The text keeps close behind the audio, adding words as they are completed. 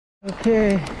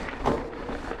Okay,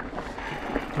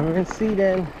 we're in C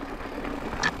then.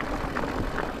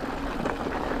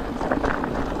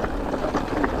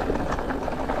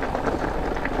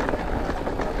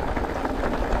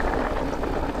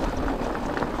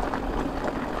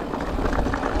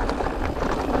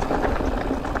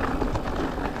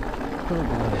 Oh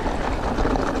boy.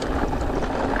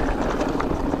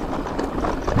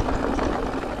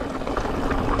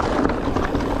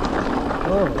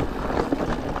 Oh.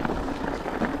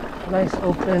 Nice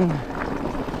open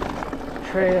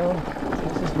trail.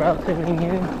 This is relatively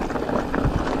new.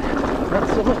 Not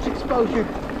so much exposure,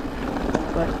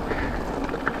 but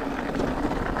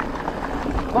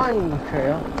fun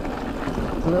trail.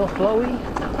 A little flowy.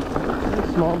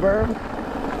 Small berm.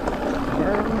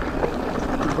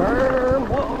 Berm.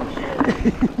 Whoa, shit.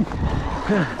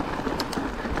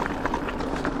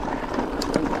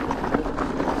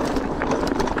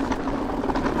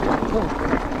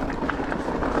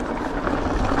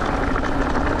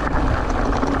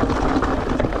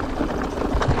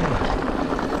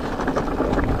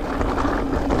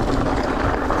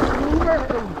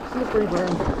 Slippery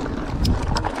berm.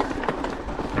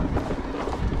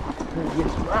 It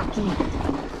gets rocky.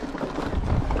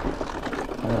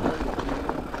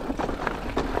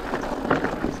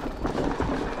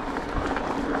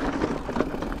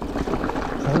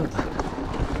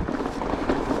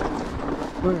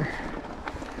 We're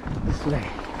this way.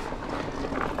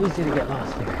 Easy to get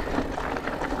lost here.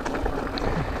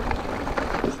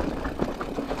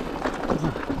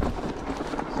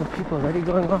 Some people already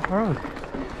going off road.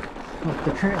 Off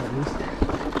the trail at least.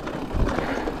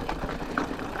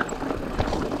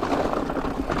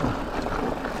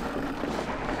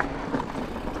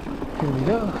 Here we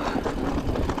go.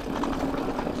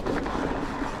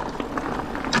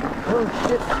 Oh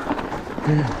shit.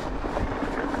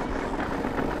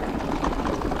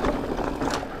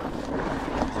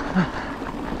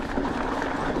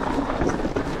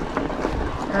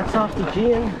 Hats off to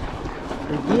Gian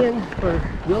for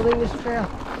building this trail.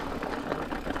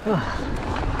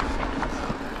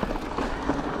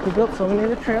 We built so many of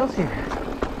the trails here.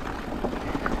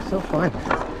 So fun.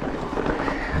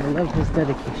 I love his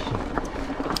dedication.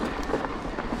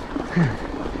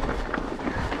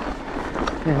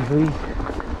 And we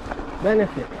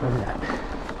benefit from that.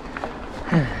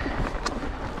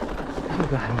 Oh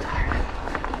God, I'm tired.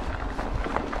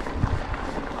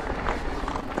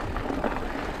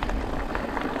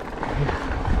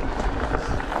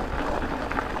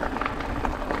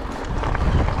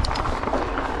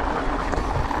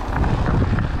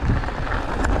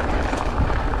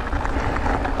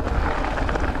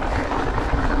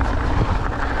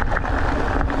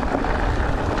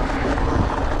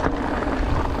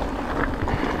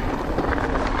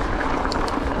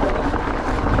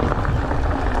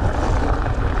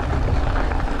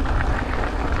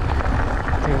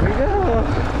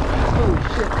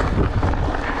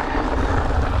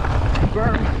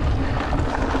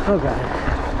 Oh God.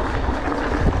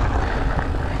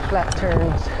 Flat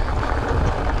turns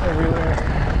everywhere.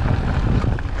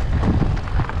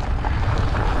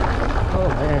 Oh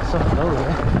man, it's so flowy.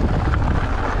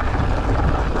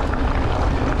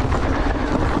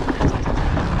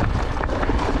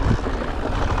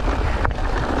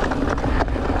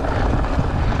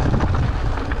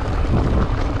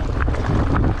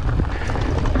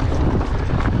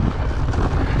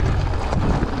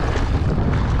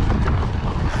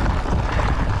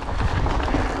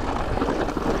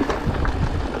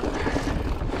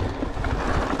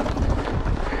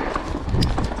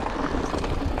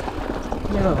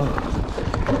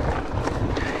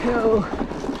 Yo,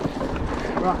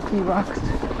 rocky rocks.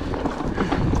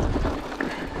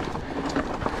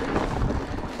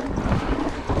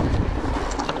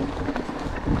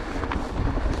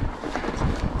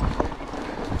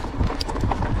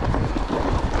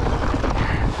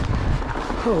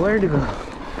 Oh, where to go?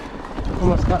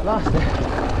 Almost got lost there.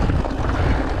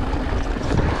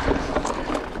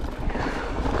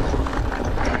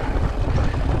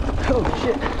 Oh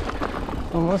shit,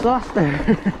 almost lost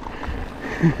there.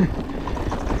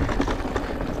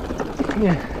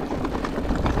 Yeah,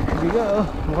 here we go.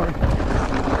 More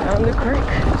down the creek.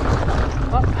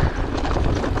 Up.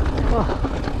 Oh.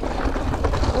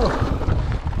 Oh.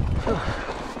 Oh.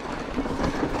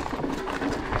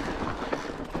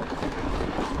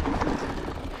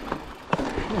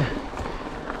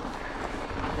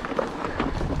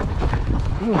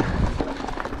 Yeah.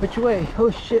 Which way? Oh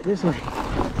shit, this way.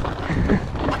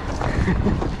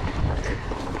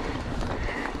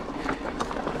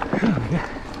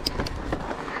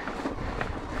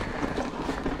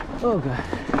 Oh God,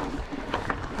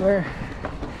 where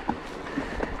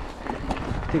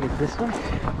take it this way.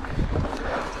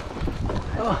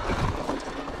 Oh.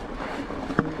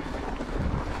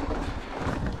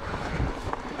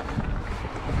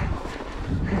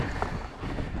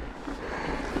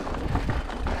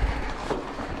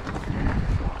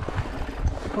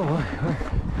 Oh,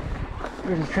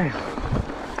 where's the trail?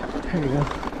 There we go.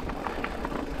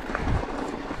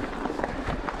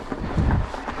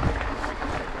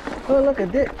 Oh, look, a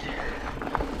ditch.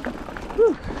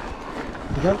 Whew.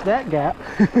 Jump that gap.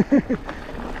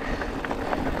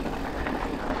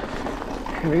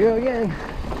 Here we go again.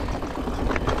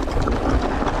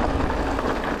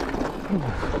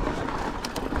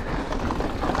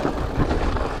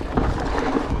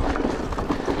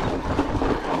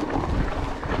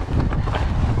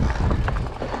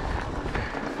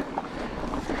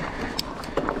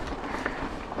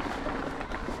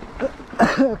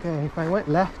 Okay, if I went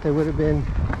left, it would have been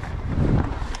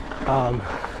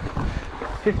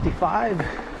 55.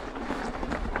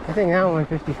 I think now I'm on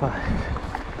 55.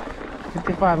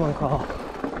 55 on call.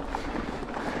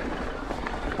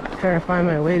 Trying to find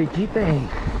my way to Jeepang.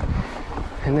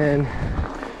 And then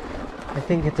I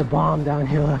think it's a bomb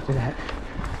downhill after that.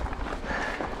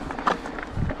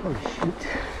 Holy shoot.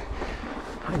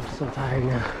 I'm so tired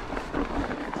now.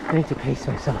 I need to pace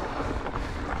myself.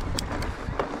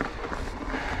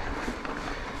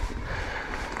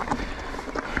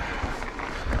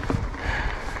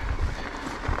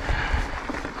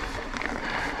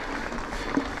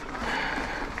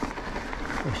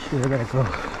 Oh shoot, I gotta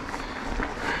go.